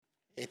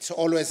It's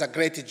always a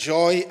great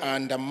joy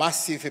and a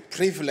massive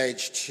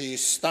privilege to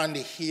stand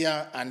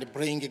here and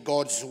bring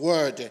God's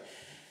word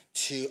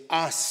to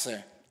us.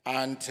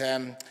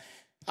 And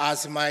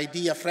as my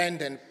dear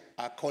friend and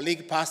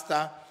colleague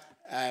Pastor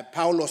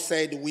Paulo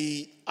said,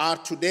 we are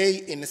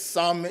today in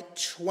Psalm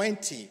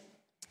 20.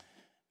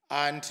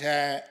 And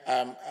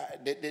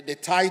the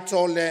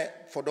title,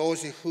 for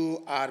those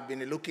who have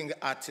been looking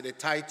at the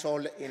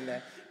title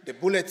in the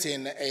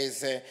bulletin,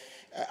 is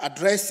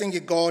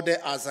Addressing God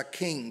as a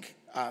King.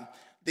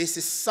 This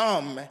is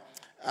psalm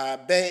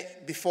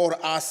before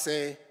us,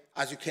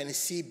 as you can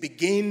see,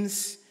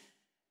 begins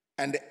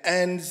and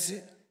ends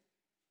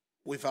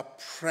with a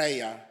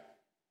prayer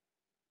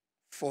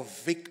for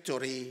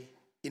victory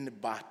in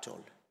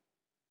battle.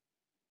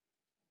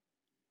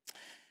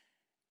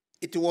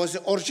 It was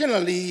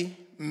originally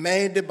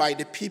made by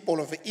the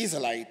people of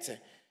Israel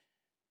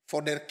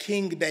for their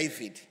King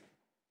David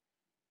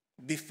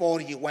before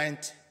he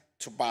went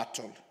to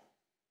battle.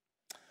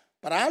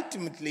 But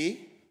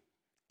ultimately,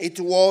 it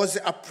was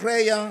a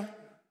prayer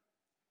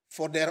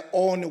for their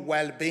own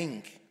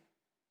well-being,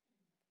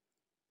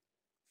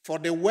 for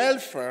the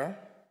welfare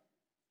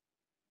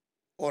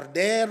or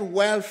their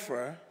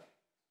welfare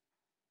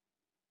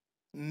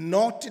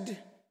noted,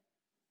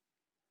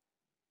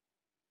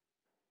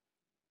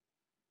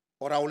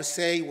 or I will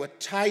say were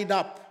tied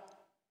up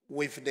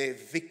with the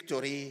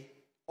victory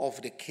of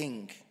the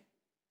king.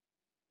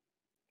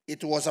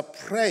 It was a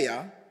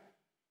prayer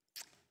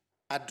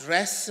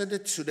addressed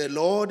to the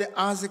Lord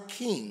as a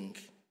king,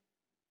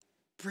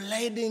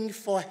 pleading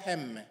for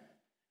him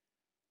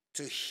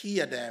to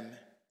hear them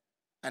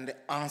and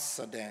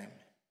answer them.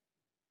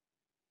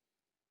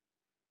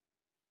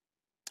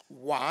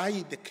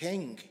 Why the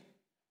king?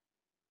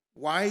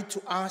 Why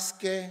to ask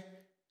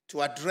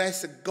to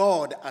address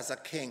God as a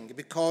king?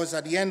 Because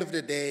at the end of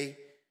the day,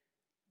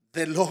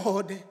 the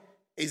Lord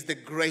is the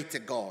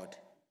great God.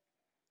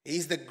 He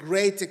is the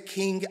great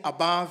king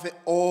above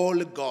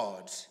all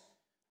gods.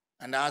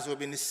 And as we've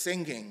been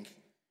singing,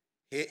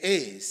 he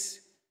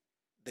is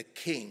the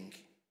King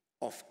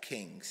of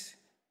Kings.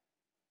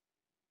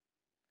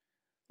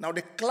 Now,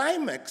 the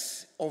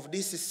climax of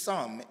this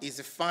psalm is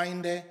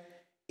found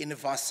in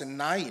verse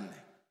 9,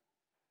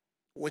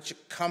 which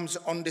comes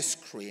on the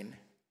screen.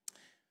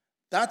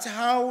 That's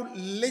how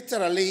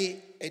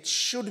literally it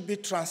should be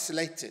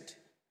translated.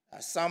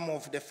 Some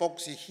of the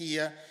folks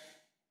here,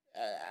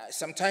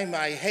 sometimes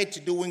I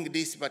hate doing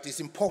this, but it's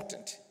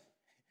important.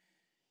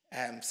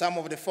 Some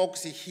of the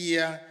folks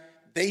here,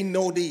 they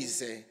know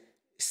this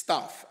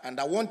stuff. And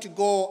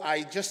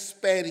I just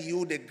spare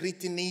you the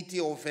gritty-nitty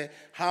of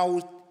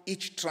how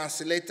each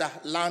translator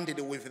landed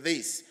with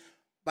this.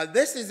 But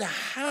this is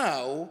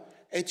how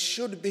it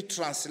should be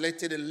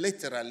translated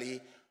literally.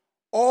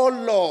 O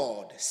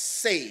Lord,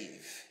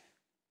 save.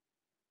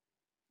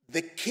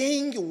 The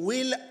King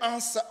will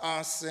answer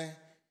us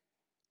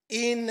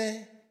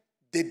in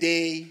the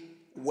day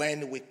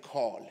when we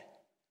call.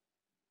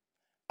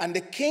 And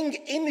the king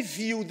in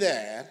view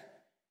there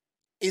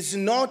is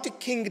not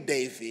King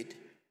David,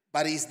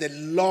 but is the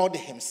Lord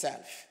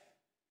himself.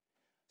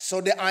 So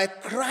they are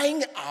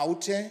crying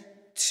out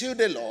to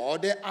the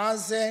Lord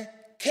as a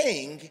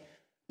king,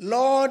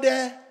 Lord,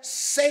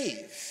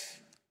 save.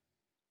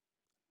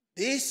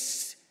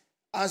 This,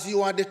 as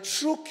you are the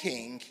true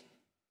king,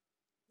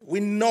 we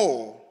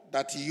know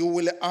that you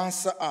will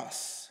answer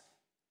us.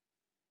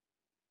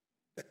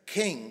 The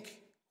king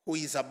who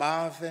is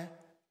above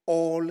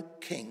all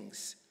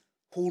kings,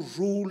 who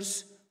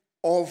rules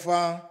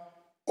over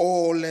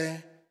all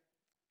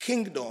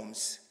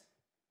kingdoms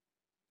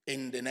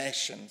in the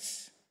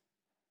nations.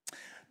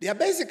 There are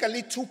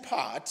basically two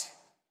parts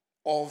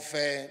of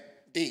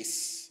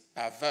this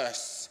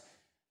verse,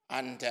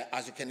 and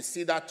as you can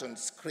see that on the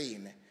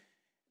screen.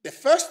 The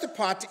first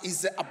part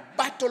is a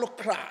battle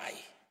cry.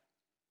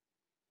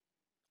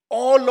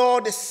 Oh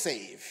Lord,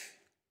 save.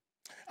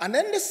 And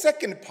then the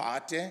second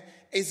part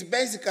is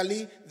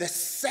basically the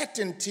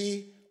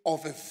certainty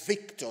of a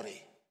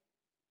victory.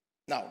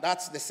 Now,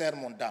 that's the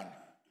sermon done.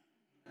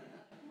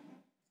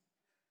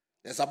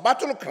 There's a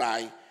battle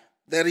cry.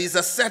 There is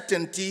a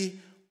certainty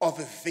of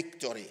a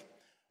victory.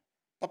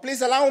 But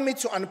please allow me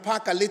to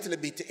unpack a little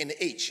bit in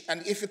each.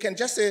 And if you can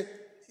just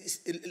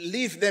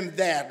leave them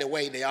there the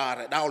way they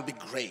are, that will be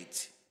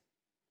great.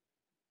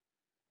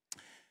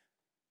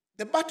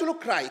 The battle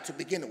cry, to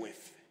begin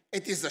with,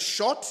 it is a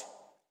short,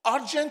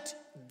 urgent,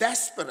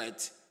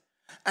 desperate,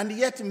 and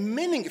yet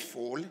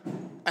meaningful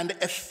and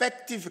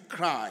effective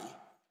cry.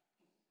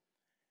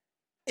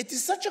 It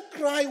is such a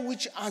cry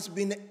which has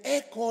been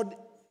echoed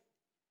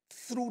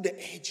through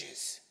the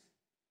ages.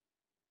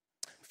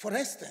 For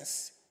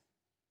instance,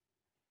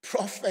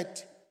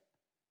 Prophet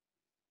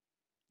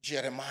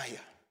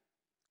Jeremiah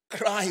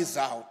cries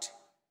out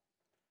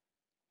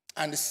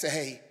and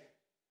says,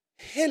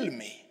 heal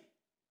me,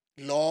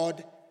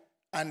 Lord,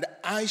 and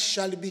I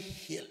shall be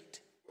healed.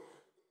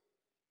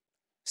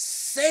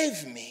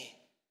 Save me,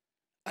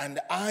 and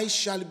I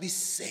shall be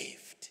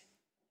saved.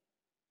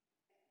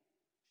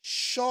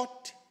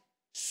 Short,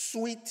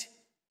 sweet,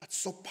 but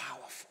so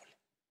powerful.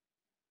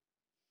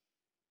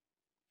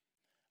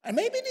 And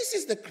maybe this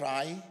is the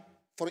cry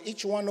for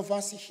each one of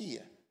us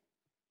here.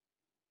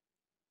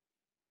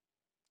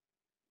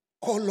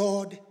 Oh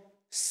Lord,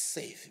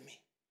 save me.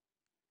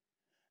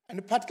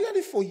 And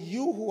particularly for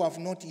you who have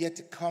not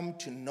yet come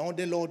to know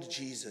the Lord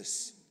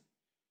Jesus,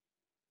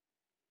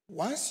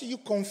 once you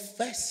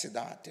confess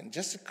that and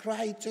just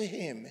cry to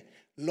him,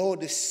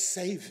 Lord,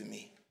 save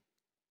me,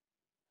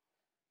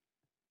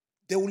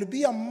 there will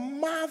be a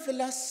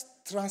marvelous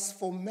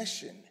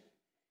transformation.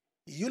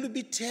 You'll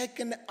be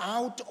taken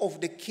out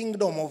of the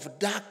kingdom of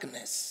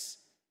darkness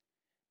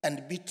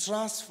and be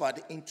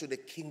transferred into the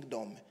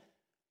kingdom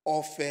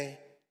of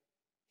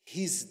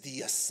his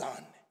dear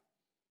Son,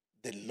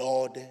 the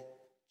Lord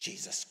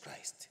Jesus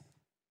Christ.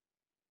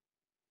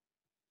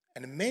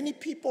 And many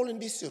people in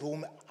this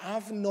room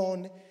have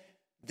known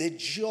the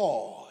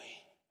joy,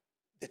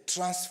 the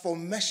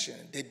transformation,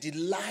 the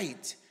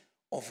delight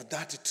of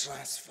that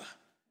transfer.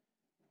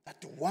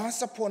 That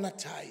once upon a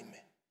time,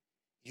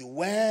 you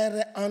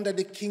were under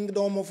the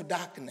kingdom of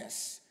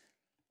darkness,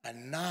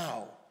 and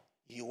now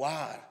you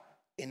are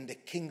in the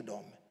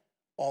kingdom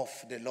of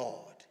the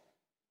Lord.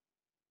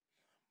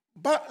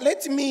 But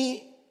let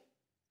me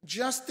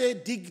just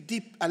dig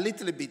deep a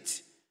little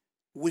bit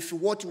with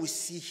what we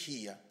see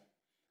here.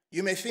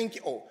 You may think,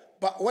 oh,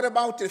 but what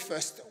about the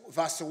first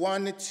verse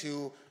 1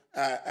 to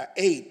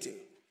 8?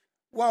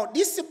 Well,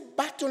 this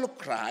battle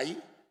cry,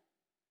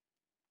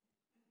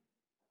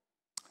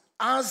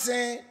 as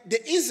the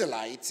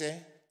Israelites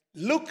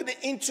looked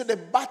into the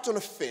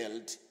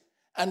battlefield,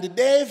 and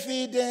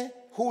David,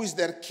 who is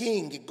their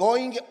king,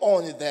 going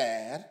on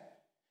there,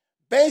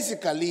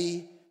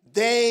 basically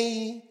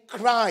they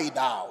cried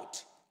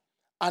out.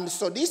 And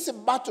so this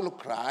battle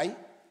cry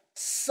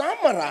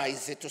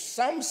summarizes, to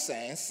some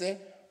sense,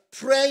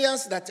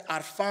 prayers that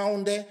are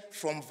found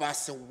from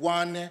verse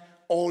 1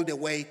 all the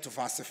way to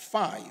verse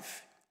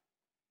 5.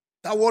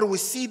 That's what we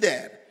see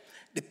there.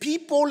 The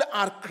people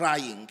are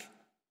crying.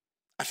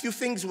 A few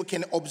things we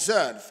can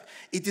observe.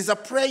 It is a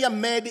prayer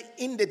made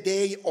in the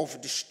day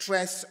of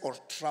distress or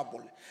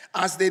trouble.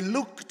 As they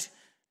looked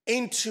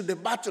into the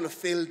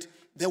battlefield,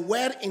 they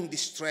were in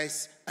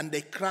distress and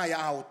they cry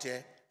out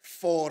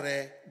for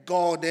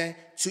God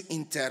to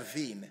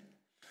intervene.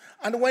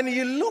 And when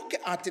you look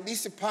at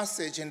this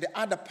passage and the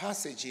other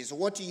passages,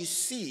 what you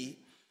see,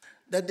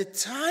 that the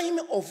time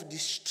of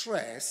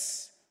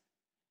distress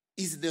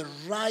is the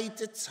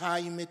right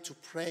time to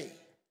pray,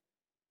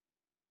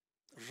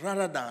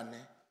 rather than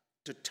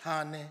to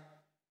turn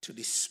to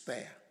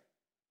despair.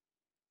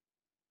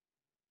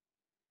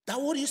 That's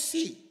what you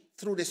see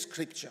through the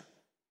scripture.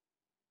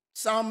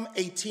 Psalm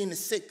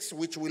 18:6,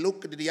 which we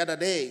looked at the other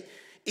day.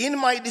 In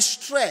my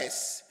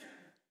distress,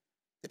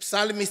 the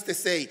psalmist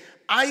say,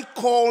 I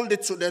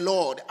called to the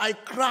Lord. I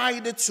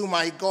cried to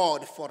my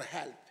God for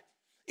help.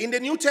 In the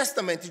New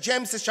Testament,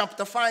 James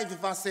chapter 5,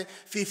 verse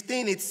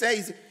 15, it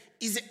says,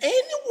 is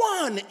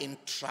anyone in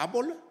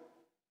trouble?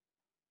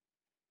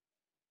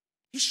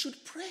 He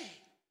should pray.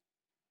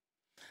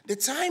 The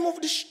time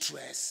of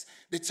distress,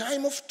 the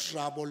time of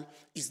trouble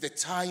is the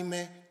time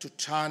to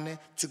turn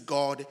to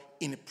God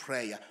in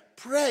prayer.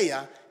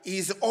 Prayer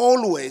is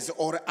always,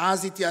 or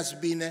as it has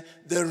been,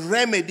 the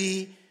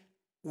remedy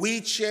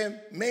which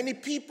many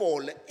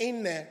people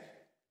in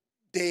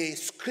the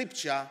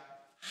scripture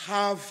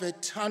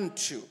have turned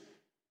to.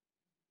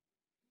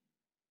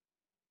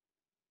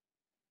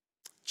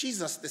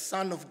 Jesus, the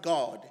Son of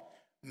God,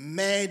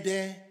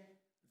 made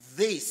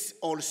this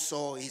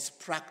also his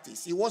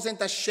practice. He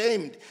wasn't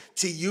ashamed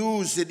to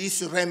use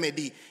this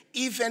remedy,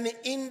 even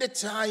in the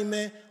time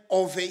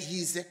of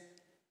his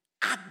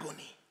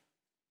agony.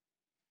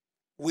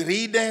 We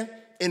read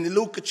in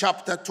Luke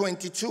chapter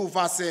 22,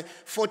 verse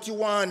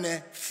 41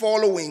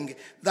 following,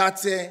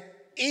 that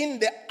in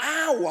the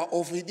hour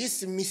of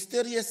this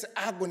mysterious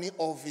agony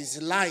of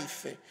his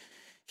life,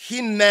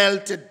 he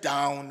knelt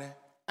down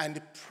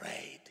and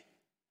prayed.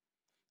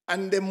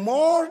 And the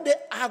more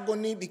the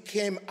agony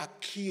became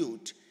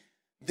acute,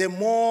 the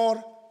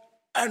more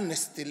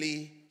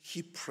earnestly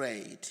he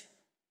prayed,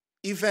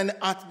 even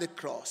at the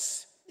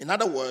cross. In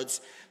other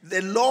words,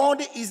 the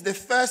Lord is the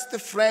first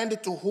friend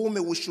to whom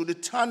we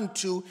should turn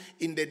to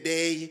in the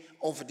day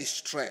of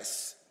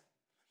distress.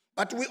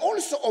 But we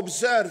also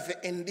observe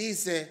in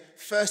these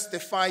first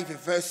 5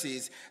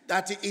 verses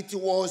that it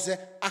was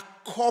a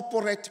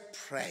corporate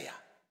prayer.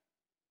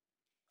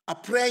 A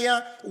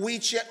prayer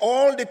which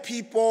all the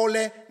people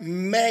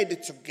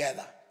made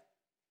together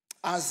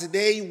as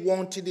they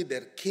wanted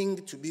their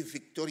king to be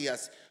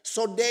victorious,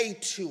 so they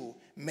too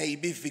may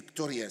be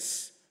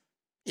victorious.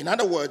 In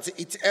other words,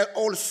 it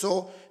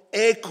also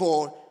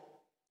echoed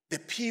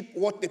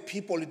what the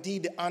people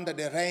did under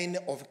the reign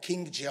of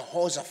King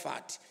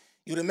Jehoshaphat.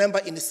 You remember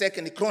in the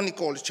 2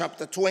 Chronicles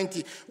chapter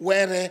 20,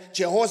 where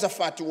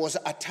Jehoshaphat was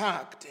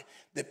attacked,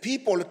 the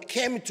people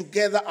came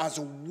together as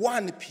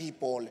one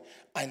people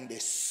and they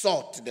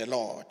sought the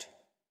Lord.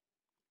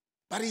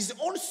 But it's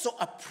also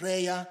a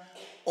prayer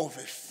of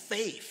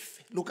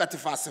faith. Look at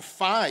verse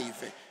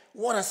 5.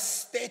 What a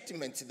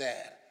statement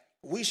there.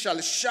 We shall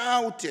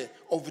shout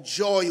of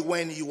joy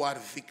when you are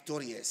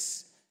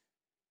victorious.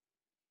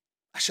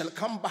 I shall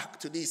come back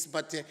to this,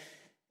 but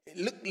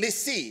look, let's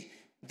see.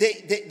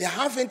 They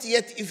haven't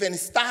yet even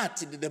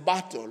started the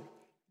battle,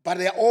 but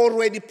they're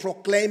already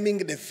proclaiming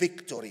the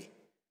victory.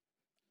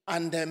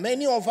 And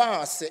many of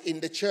us in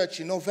the church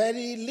know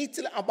very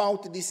little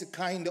about this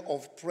kind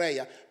of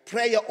prayer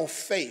of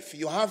faith.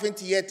 You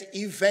haven't yet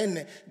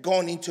even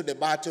gone into the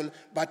battle,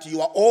 but you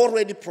are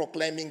already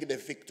proclaiming the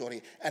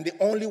victory. And the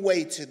only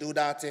way to do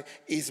that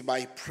is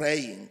by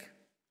praying.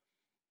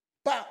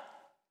 But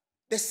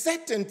the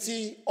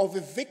certainty of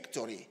a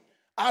victory,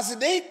 as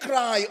they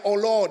cry, "Oh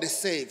Lord,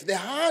 save," they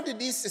had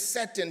this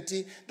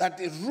certainty that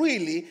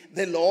really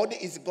the Lord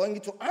is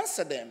going to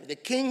answer them. The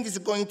king is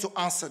going to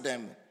answer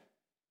them.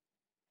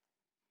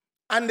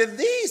 And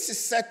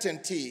this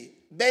certainty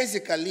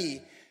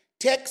basically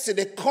takes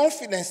the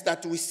confidence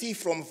that we see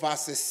from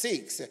verse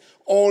 6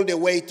 all the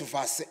way to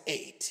verse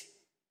 8.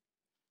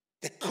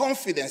 The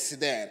confidence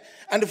there.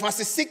 And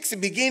verse 6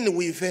 begins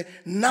with,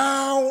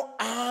 "Now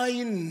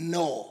I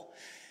know."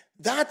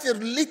 That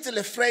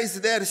little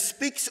phrase there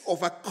speaks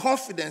of a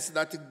confidence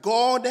that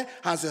God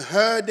has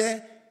heard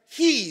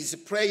his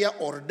prayer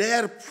or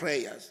their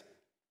prayers.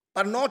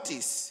 But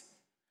notice,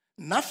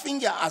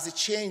 nothing has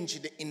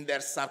changed in their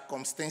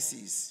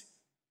circumstances.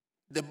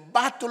 The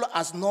battle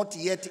has not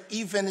yet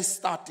even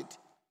started,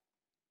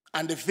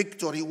 and the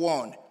victory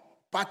won.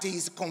 But he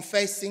is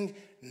confessing,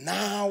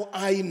 "Now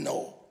I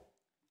know.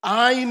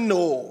 I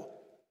know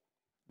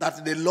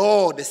that the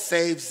Lord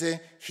saves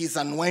his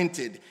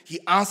anointed. He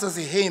answers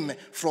him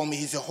from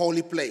his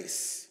holy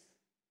place."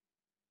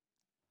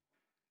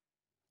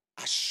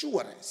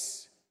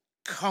 Assurance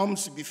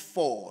comes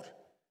before.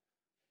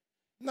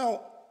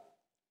 Now,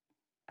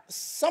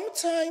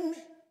 sometimes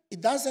it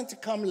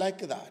doesn't come like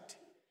that.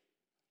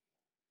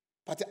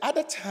 But the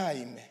other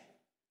time,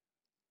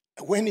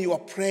 when you are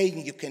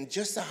praying, you can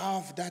just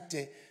have that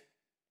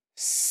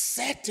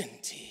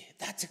certainty,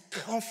 that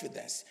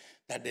confidence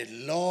that the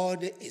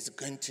Lord is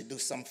going to do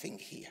something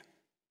here.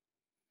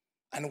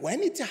 And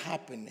when it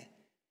happens,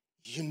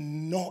 you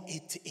know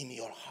it in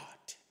your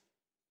heart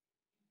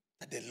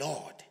that the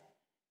Lord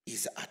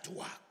is at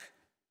work.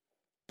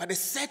 But the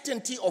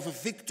certainty of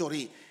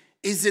victory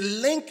is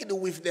linked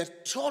with the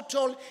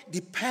total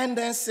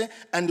dependence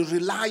and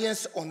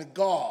reliance on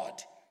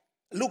God.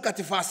 Look at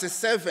verse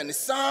 7.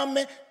 "Some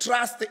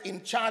trust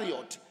in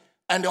chariot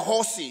and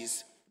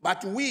horses,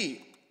 but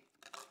we..."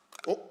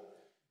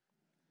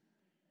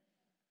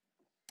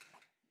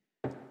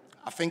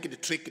 I think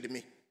it tricked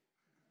me.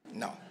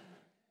 No.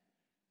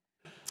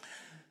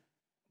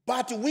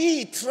 "But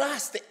we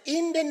trust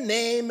in the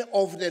name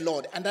of the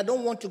Lord." And I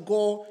don't want to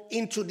go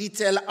into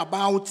detail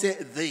about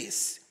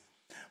this.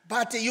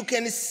 But you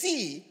can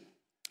see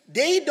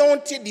they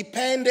don't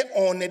depend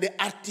on the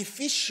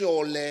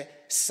artificial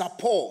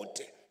support,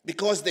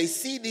 because they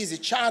see these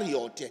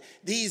chariots,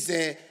 these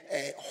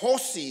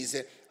horses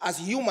as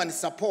human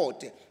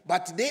support,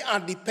 but they are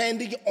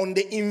depending on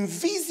the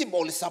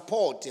invisible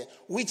support,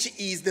 which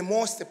is the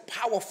most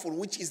powerful,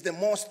 which is the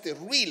most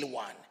real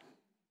one.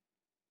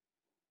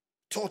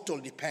 Total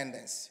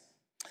dependence.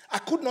 I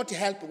could not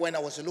help when I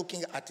was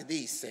looking at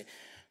this,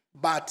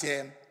 but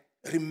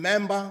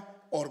remember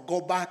or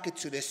go back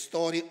to the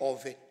story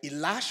of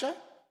Elisha.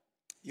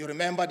 You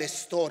remember the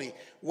story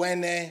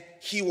when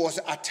he was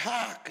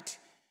attacked,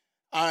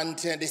 and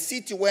the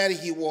city where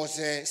he was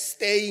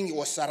staying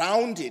was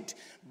surrounded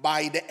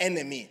by the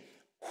enemy,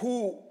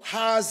 who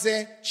has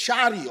a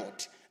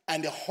chariot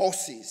and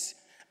horses.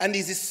 And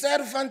his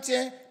servant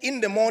in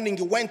the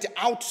morning went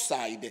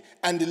outside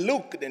and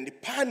looked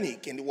and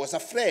panicked and was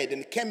afraid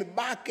and came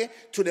back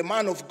to the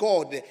man of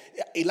God.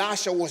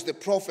 Elisha was the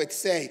prophet,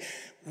 say,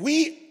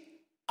 "We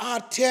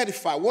are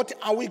terrified. What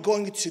are we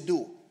going to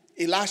do?"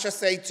 Elisha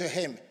said to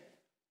him,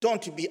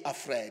 "Don't be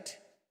afraid.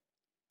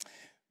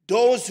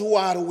 Those who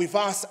are with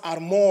us are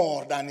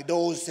more than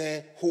those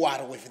who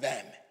are with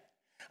them."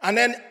 And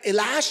then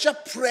Elisha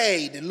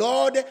prayed,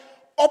 "Lord,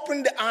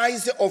 open the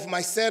eyes of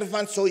my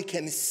servant so he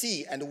can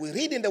see." And we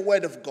read in the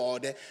word of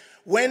God,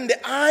 when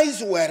the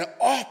eyes were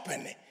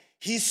open,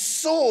 he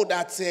saw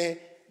that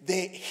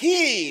the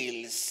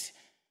hills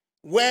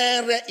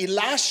where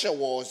Elisha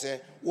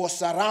was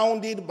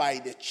surrounded by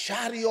the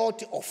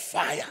chariot of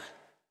fire,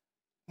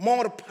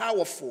 more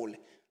powerful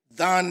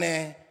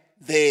than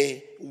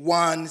the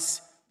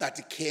ones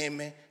that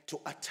came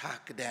to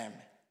attack them.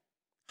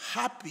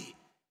 Happy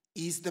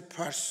is the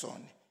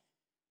person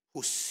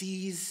who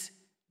sees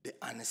the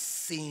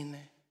unseen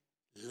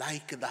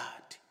like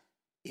that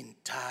in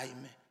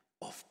time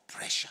of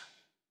pressure.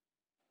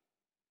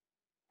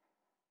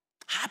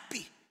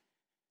 Happy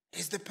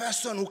is the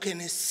person who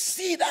can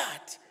see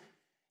that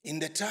in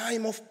the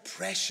time of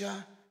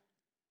pressure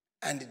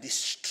and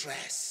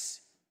distress,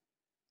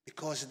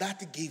 because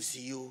that gives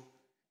you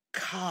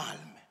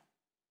calm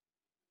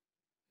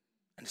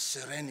and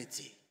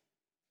serenity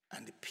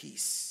and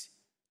peace.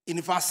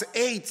 In verse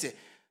 8,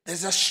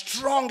 there's a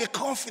strong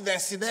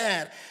confidence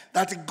there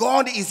that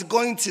God is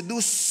going to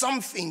do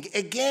something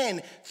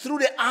again through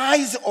the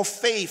eyes of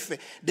faith.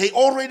 They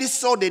already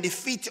saw the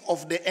defeat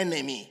of the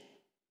enemy.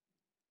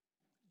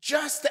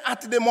 just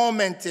at the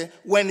moment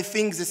when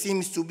things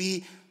seem to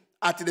be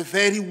at the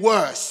very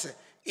worst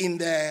in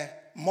the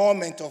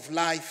moment of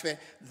life,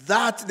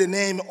 that the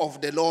name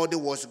of the Lord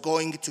was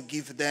going to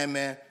give them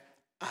a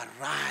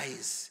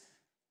rise.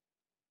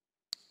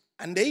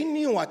 And they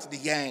knew at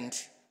the end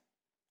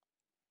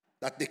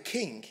that the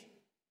king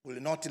will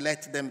not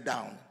let them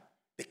down.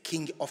 The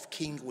King of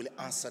Kings will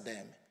answer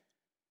them.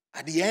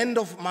 At the end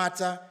of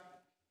matter,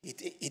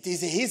 it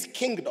is his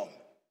kingdom.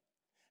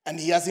 And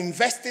he has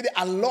invested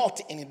a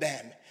lot in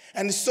them.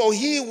 And so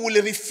he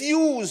will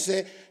refuse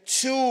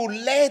to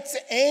let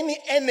any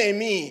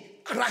enemy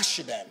crush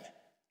them.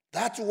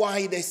 That's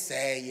why they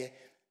say,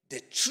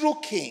 the true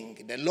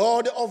King, the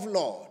Lord of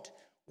Lords,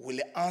 will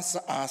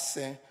answer us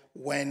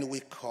when we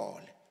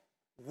call.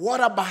 What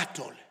a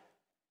battle.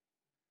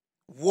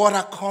 What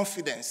a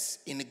confidence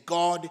in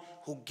God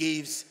who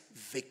gives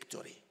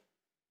victory.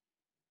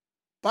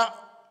 But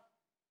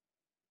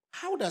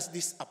how does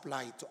this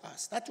apply to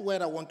us? That's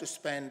where I want to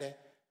spend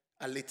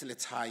a little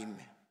time.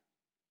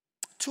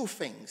 Two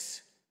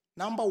things.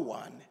 Number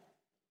one,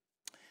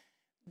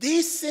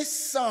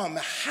 this psalm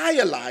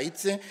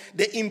highlights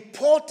the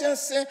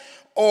importance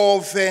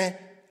of a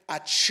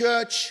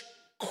church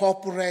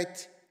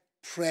corporate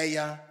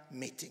prayer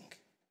meeting.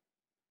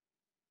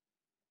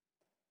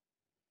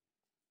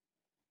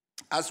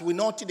 As we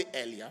noted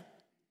earlier,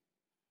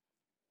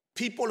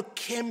 people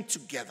came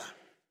together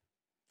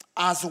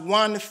as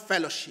one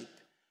fellowship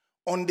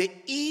on the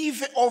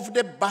eve of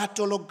the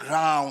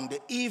battleground,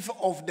 the eve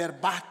of their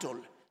battle,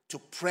 to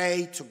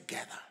pray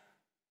together.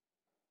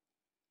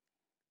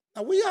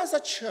 Now, we as a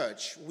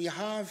church, we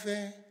have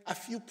a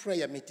few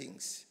prayer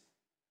meetings.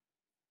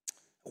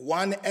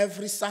 One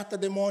every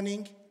Saturday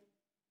morning,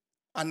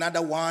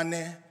 another one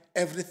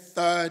every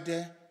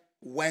third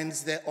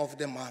Wednesday of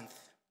the month.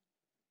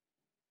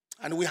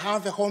 And we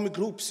have home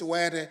groups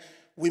where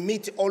we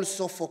meet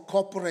also for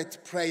corporate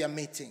prayer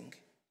meeting.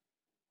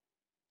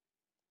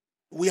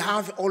 We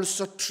have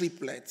also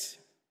triplets.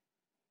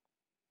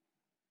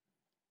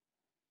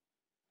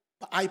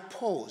 But I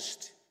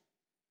paused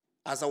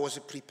as I was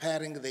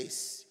preparing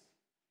this.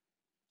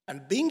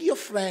 And being your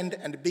friend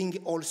and being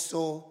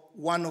also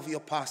one of your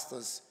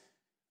pastors,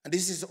 and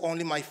this is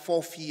only my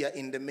 4th year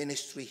in the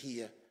ministry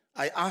here,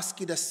 I asked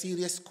you a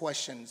series of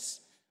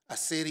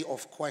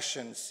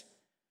questions.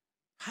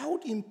 How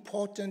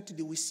important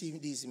do we see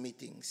these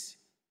meetings?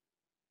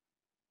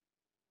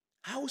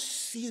 How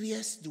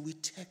serious do we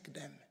take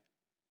them?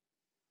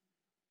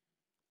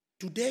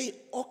 Do they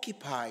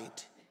occupy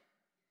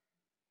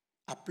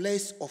a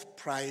place of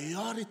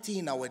priority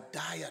in our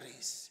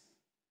diaries?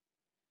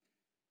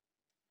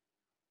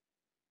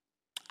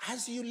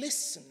 As you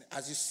listen,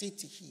 as you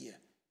sit here,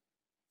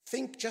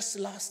 think just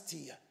last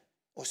year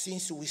or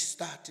since we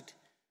started,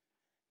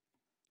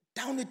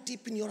 down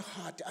deep in your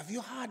heart, have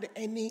you had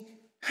any,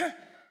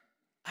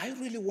 I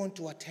really want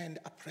to attend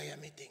a prayer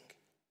meeting?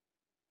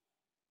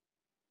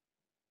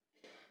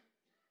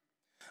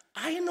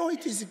 I know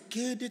it is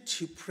good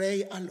to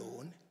pray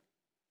alone,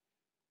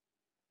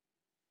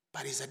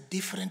 but it's a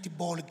different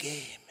ball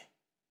game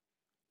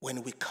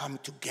when we come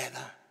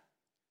together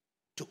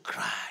to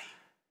cry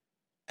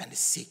and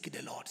seek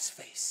the Lord's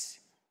face.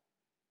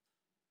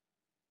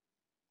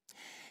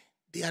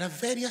 There are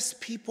various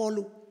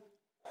people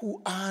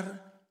who are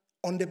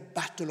on the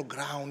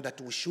battleground that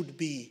we should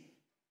be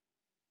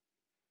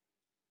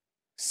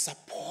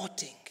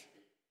supporting.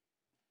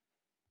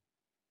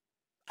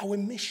 Our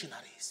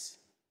missionaries,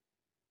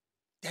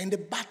 they're in the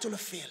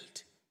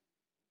battlefield.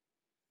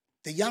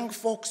 The young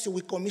folks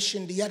we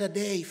commissioned the other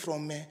day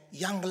from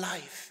Young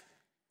Life,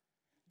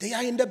 they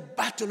are in the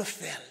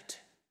battlefield.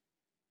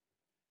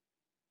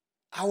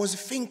 I was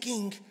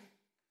thinking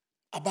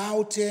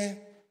about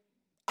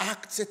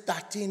Acts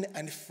 13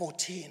 and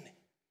 14,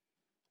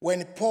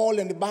 when Paul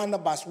and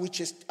Barnabas,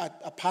 which is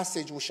a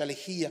passage we shall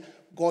hear,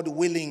 God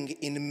willing,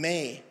 in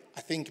May.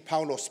 I think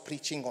Paul was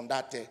preaching on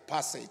that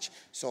passage.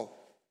 So,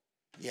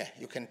 yeah,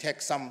 you can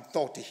take some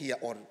thought here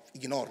or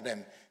ignore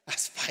them.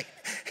 That's fine.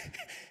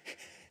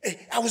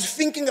 I was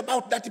thinking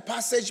about that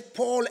passage.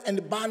 Paul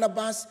and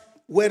Barnabas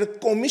were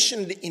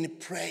commissioned in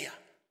prayer.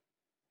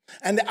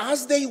 And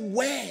as they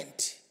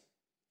went,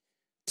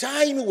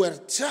 times were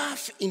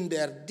tough in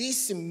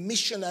this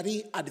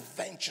missionary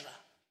adventure.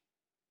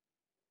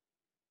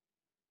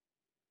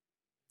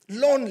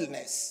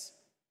 Loneliness,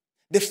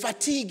 the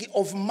fatigue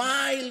of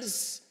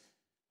miles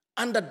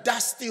under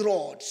dusty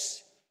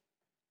roads,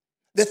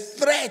 the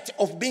threat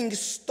of being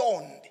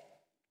stoned,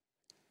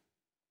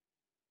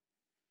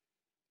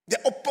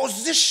 the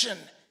opposition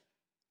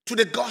to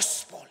the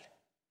gospel.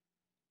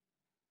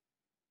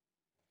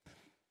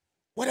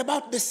 What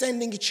about the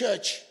sending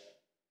church?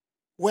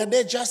 Were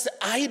they just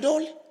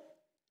idle?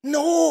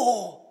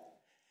 No.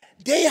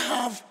 They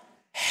have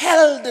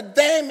held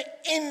them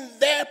in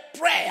their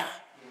prayer.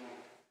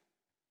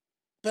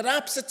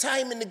 Perhaps a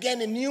time and again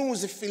the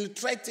news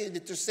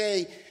filtrated to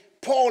say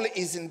Paul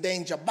is in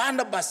danger,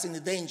 Barnabas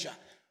in danger.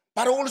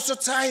 But also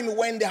time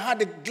when they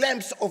had a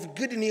glimpse of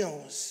good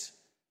news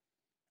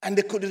and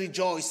they could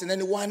rejoice. And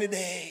then one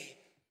day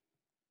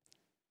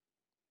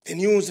The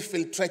news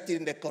filtrated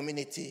in the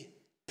community.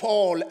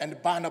 Paul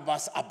and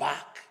Barnabas are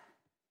back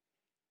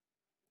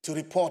to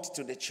report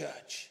to the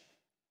church.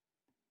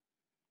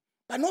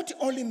 But not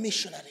only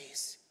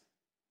missionaries,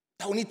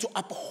 that we need to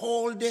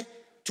uphold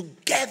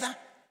together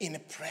in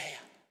prayer.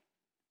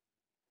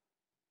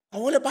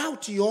 And what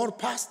about your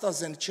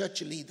pastors and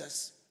church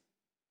leaders?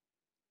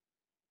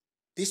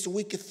 This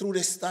week through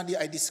the study,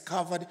 I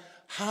discovered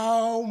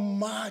how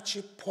much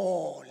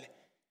Paul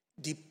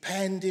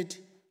depended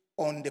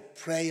on the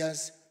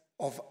prayers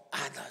of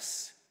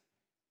others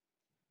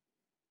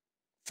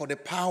for the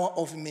power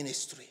of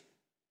ministry.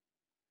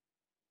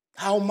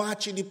 How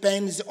much it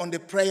depends on the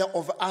prayer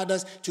of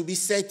others to be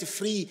set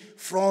free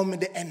from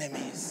the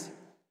enemies.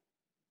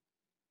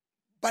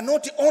 But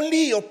not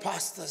only your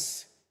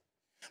pastors.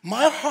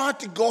 My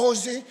heart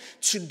goes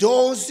to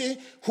those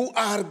who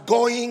are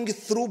going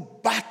through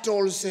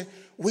battles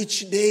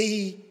which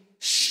they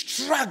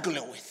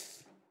struggle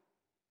with.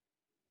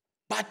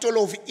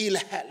 Battle of ill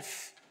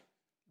health,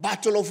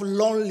 battle of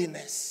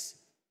loneliness,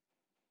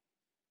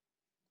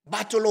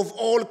 battle of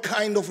all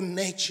kind of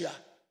nature,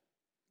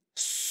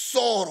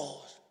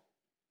 sorrow,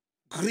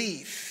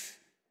 grief,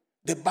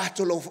 the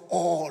battle of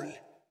all.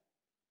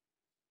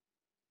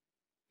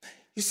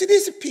 You see,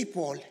 these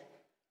people,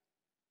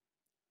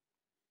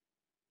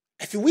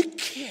 if we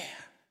care,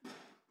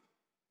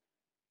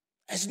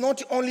 it's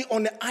not only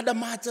on the other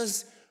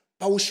matters,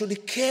 but we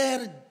should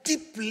care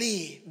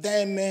deeply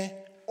them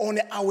on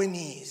our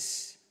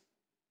knees.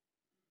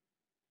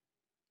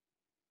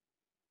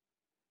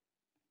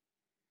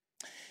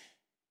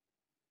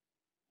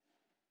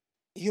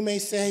 You may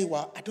say,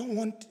 well, I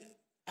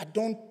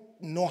don't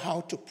know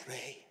how to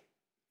pray.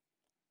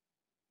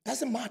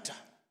 Doesn't matter.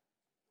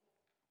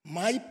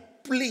 My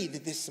plea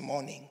this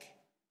morning,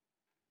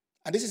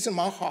 and this is in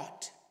my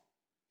heart,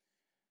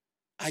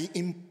 I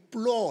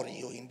implore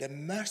you in the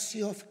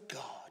mercy of God,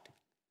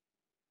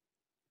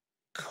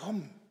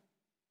 come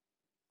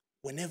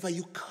whenever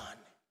you can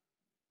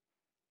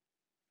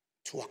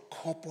to a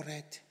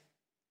corporate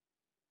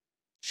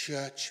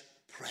church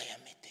prayer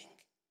meeting.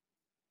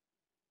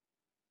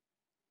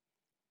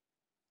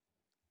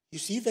 You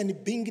see,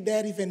 even being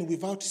there, even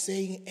without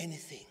saying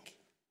anything,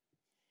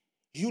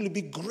 you will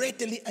be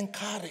greatly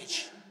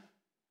encouraged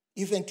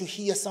even to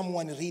hear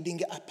someone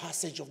reading a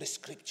passage of the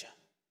scripture.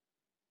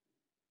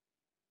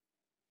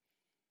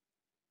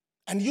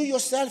 And you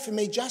yourself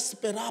may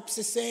just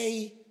perhaps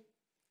say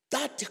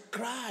that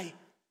cry,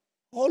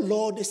 oh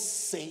Lord,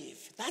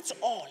 save. That's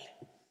all.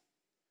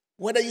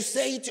 Whether you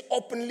say it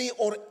openly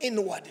or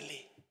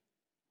inwardly,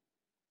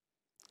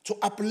 to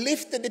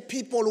uplift the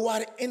people who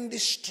are in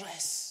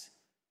distress.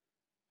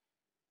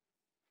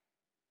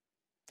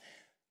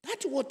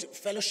 That's what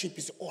fellowship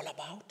is all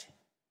about.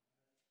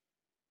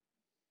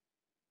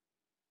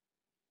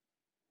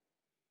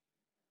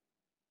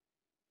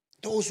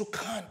 Those who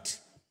can't,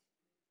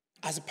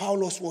 as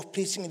Paulos was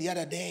preaching the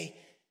other day,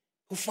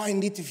 who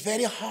find it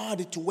very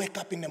hard to wake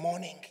up in the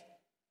morning.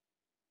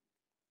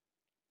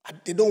 And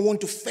they don't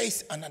want to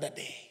face another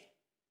day.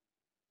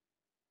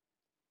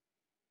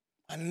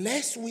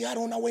 Unless we are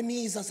on our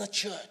knees as a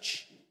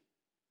church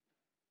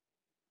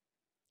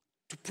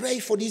to pray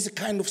for this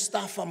kind of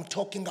stuff I'm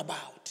talking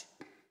about.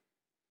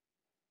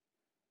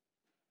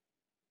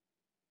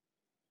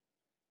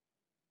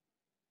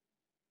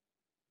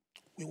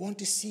 We want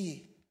to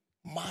see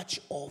much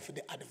of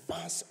the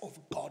advance of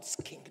God's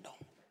kingdom.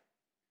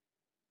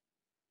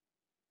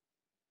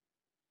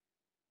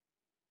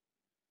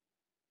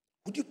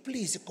 Would you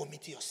please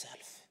commit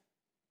yourself?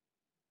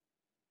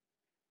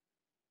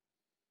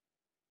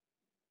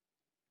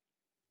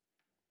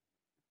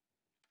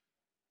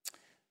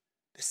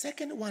 The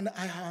second one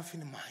I have in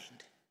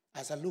mind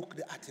as I look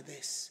at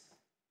this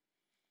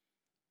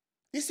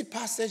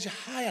passage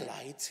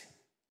highlights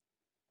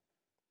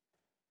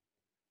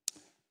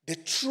the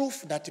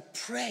truth that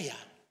prayer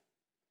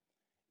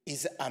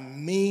is a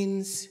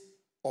means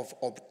of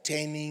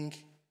obtaining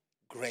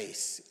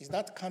grace. Is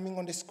that coming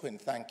on the screen?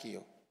 Thank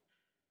you.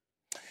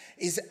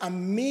 Is a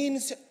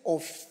means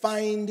of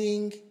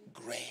finding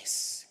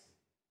grace.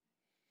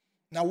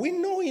 Now we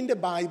know in the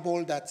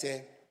Bible that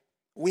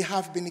we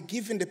have been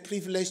given the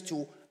privilege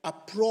to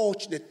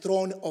approach the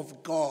throne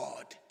of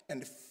God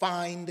and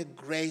find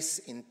grace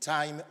in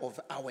time of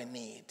our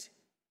need.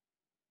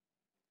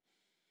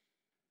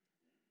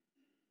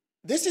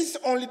 This is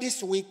only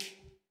this week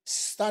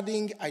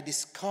studying, I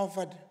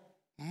discovered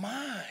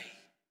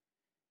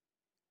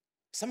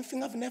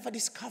something I've never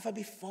discovered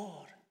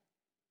before.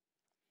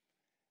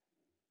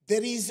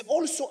 There is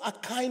also a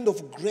kind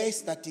of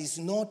grace that is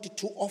not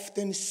too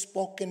often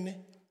spoken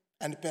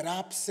and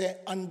perhaps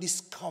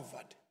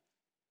undiscovered.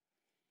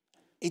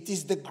 It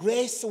is the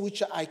grace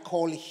which I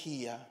call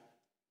here,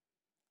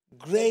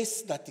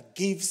 grace that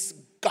gives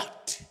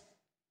gut.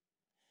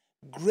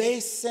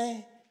 Grace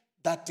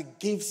that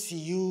gives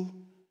you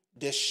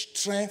the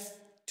strength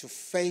to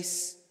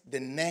face the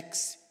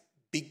next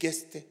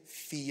biggest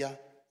fear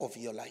of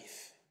your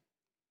life.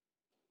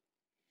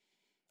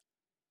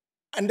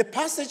 And the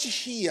passage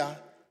here,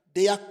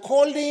 they are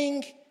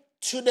calling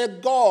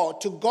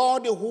to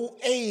God who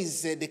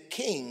is the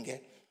king,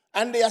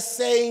 and they are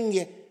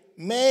saying,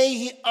 may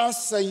he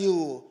answer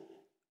you,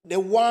 the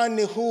one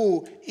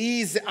who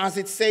is, as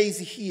it says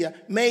here,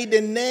 may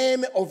the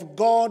name of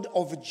God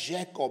of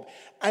Jacob.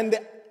 And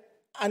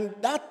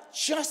that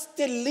just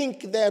the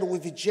link there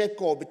with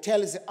Jacob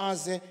tells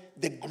us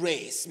the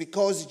grace,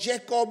 because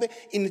Jacob,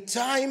 in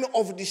time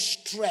of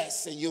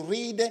distress, you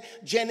read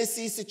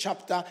Genesis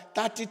chapter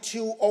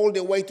 32 all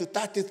the way to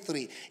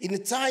 33,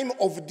 in time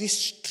of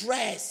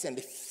distress and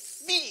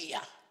fear,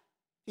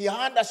 he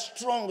had a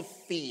strong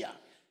fear,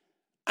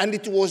 and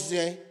it was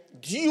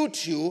due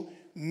to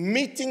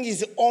meeting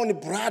his own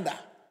brother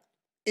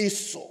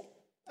Esau,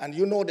 and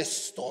you know the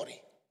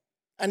story,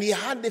 and he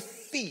had the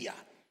fear.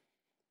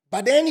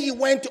 But then he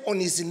went on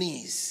his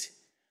knees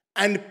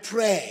and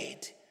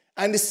prayed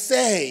and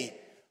said,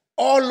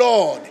 oh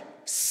Lord,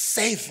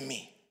 save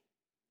me.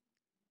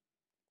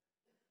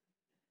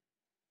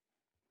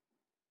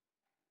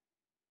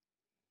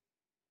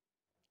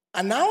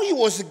 And now he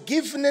was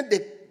given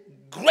the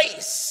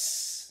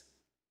grace.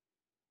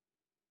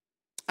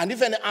 And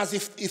even as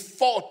if he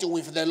fought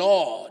with the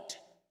Lord.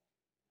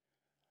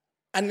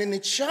 And in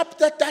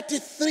chapter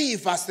 33,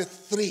 verse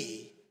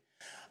 3,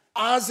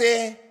 as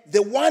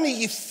the one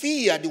he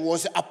feared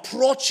was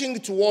approaching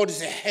towards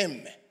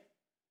him,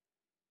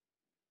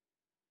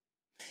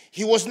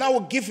 he was now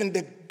given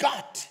the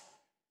gut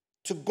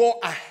to go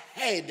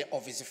ahead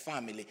of his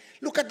family.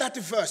 Look at that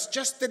verse.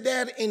 Just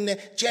there in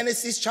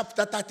Genesis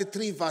chapter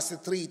 33, verse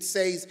 3, it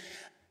says,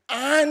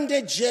 and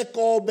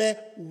Jacob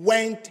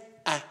went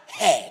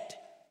ahead.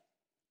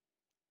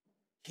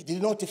 He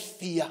did not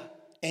fear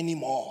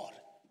anymore.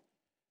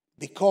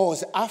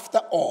 Because after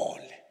all,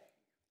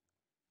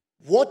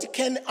 what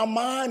can a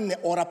man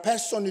or a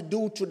person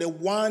do to the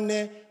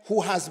one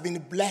who has been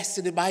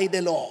blessed by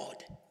the Lord?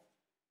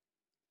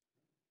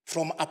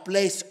 From a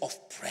place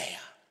of prayer,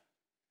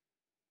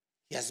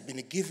 he has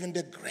been given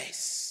the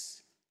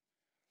grace.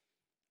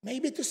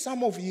 Maybe to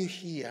some of you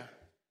here,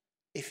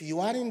 if you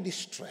are in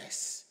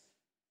distress,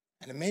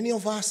 and many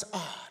of us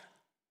are,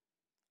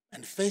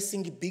 and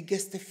facing the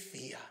biggest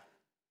fear,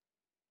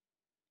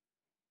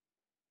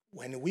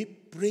 when we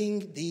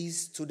bring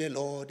these to the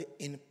Lord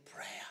in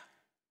prayer,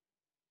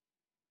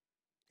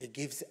 he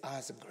gives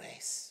us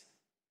grace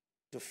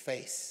to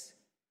face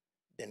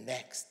the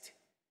next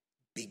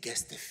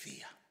biggest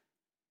fear.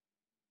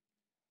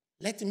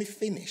 Let me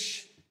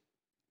finish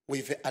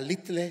with a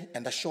little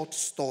and a short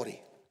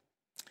story.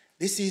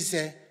 This is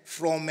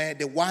from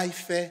the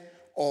wife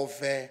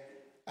of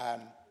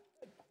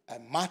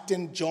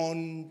Martin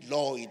John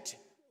Lloyd,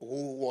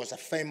 who was a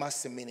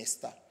famous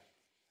minister.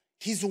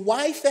 His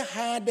wife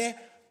had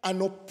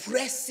an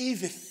oppressive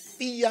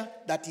fear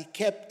that he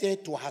kept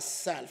to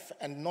herself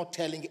and not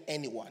telling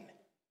anyone.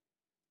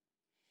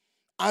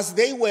 As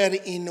they were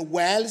in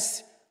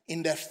Wales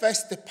in their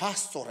first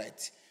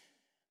pastorate,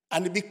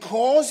 and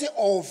because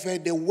of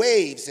the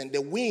waves and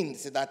the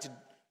winds that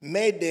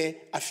made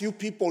a few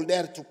people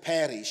there to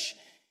perish,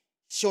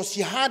 so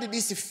she had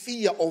this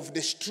fear of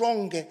the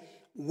strong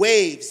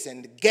waves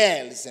and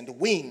gales and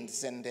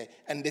winds and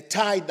the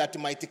tide that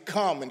might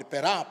come and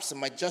perhaps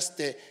might just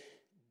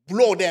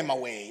blow them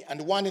away. And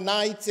one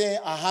night, her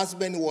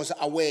husband was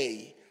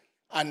away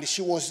and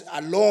she was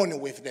alone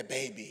with the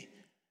baby.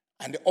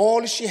 And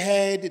all she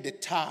had, the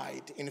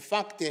tide. In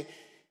fact,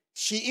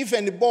 she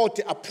even bought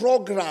a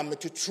program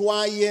to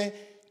try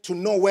to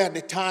know where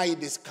the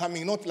tide is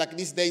coming. Not like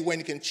this day when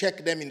you can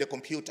check them in the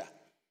computer.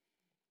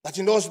 But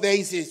in those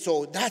days,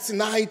 so that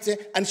night,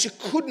 and she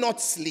could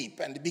not sleep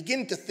and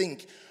begin to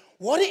think,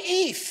 what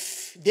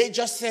if they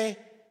just say,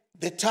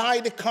 the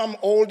tide come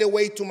all the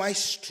way to my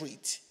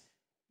street?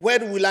 Where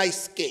will I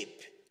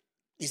escape?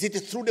 Is it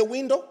through the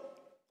window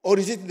or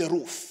is it the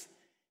roof?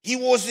 She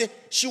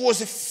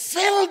was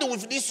filled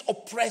with this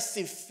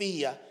oppressive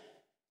fear.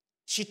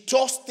 She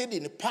tossed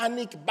in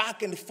panic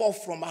back and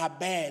forth from her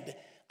bed.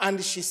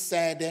 And she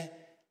said,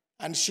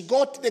 and she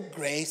got the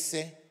grace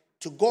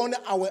to go on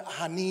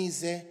her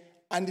knees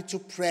and to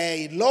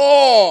pray,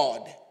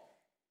 Lord,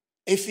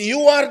 if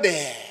you are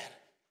there,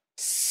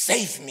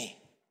 save me.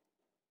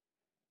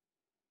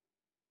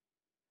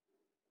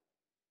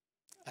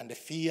 And the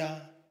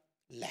fear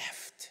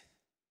left.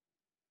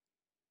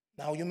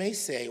 Now you may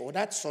say, oh,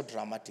 that's so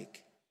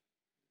dramatic.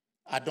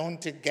 I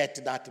don't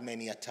get that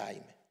many a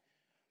time.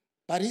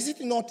 But is it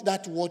not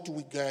that what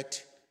we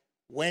get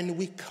when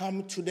we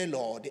come to the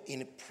Lord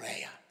in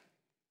prayer?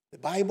 The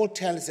Bible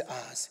tells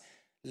us,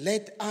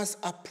 let us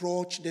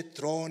approach the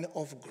throne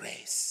of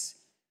grace,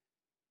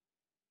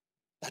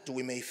 that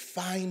we may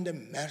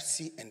find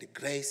mercy and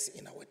grace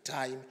in our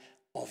time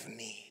of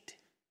need.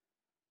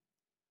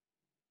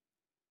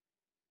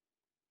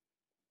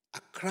 A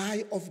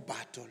cry of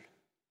battle.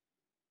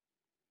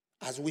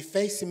 As we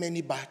face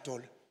many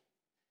battles,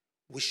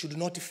 we should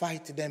not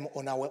fight them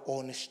on our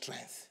own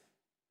strength.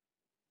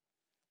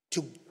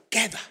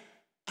 Together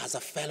as a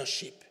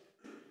fellowship,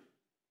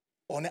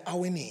 on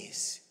our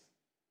knees,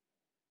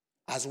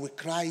 as we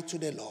cry to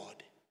the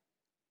Lord,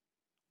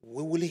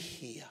 we will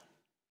hear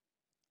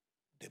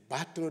The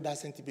battle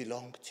doesn't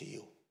belong to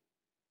you.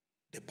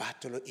 The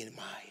battle in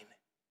mine.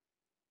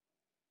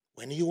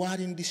 When you are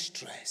in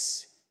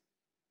distress,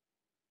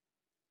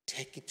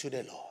 take it to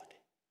the Lord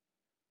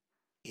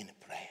in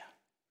prayer,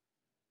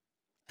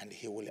 and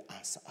he will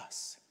answer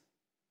us.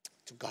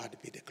 To God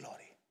be the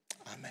glory.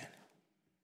 Amen.